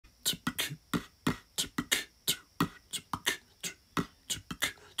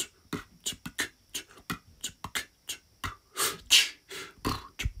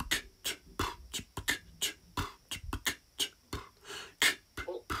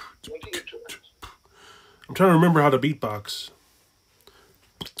I'm trying to remember how to beatbox.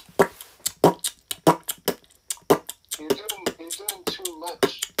 You're doing too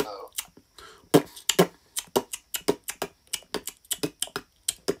much, though.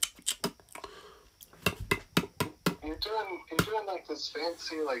 You're doing like this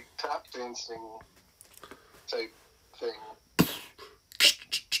fancy like tap dancing type thing.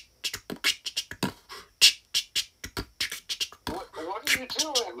 What are you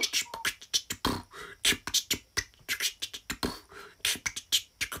doing?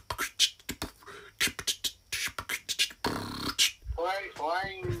 Why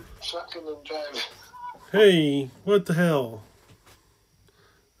are you chucking and driving? Hey, what the hell?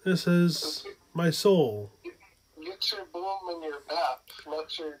 This is my soul. Get your boom and your bap,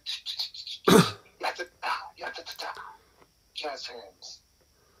 not your jazz hands.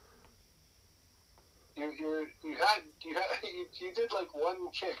 You did like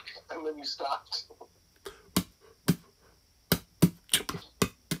one kick and then you stopped.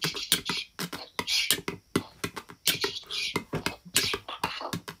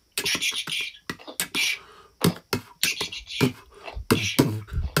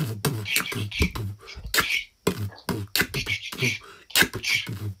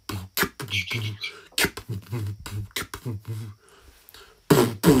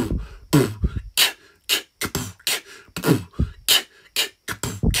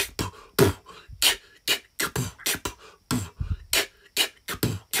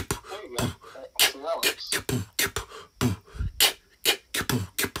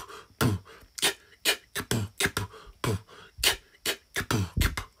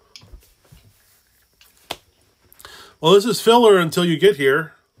 Well, this is filler until you get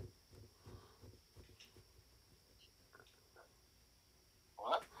here.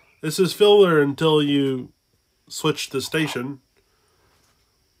 What? This is filler until you switch the station.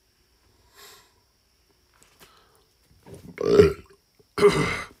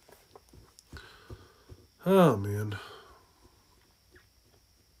 Oh, man.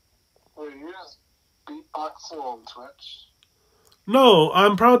 Wait, you're just beatboxing on Twitch? No,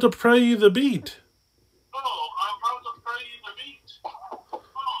 I'm proud to play you the beat.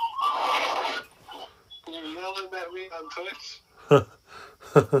 You're yelling at me on Twitch?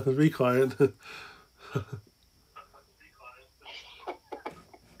 Be quiet.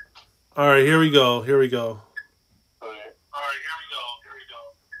 All right, here we go. Alright, here we go.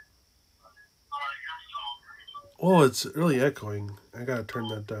 Oh, it's really echoing. I gotta turn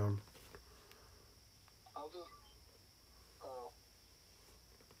that down. I'll just... Oh.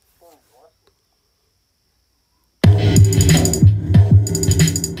 What?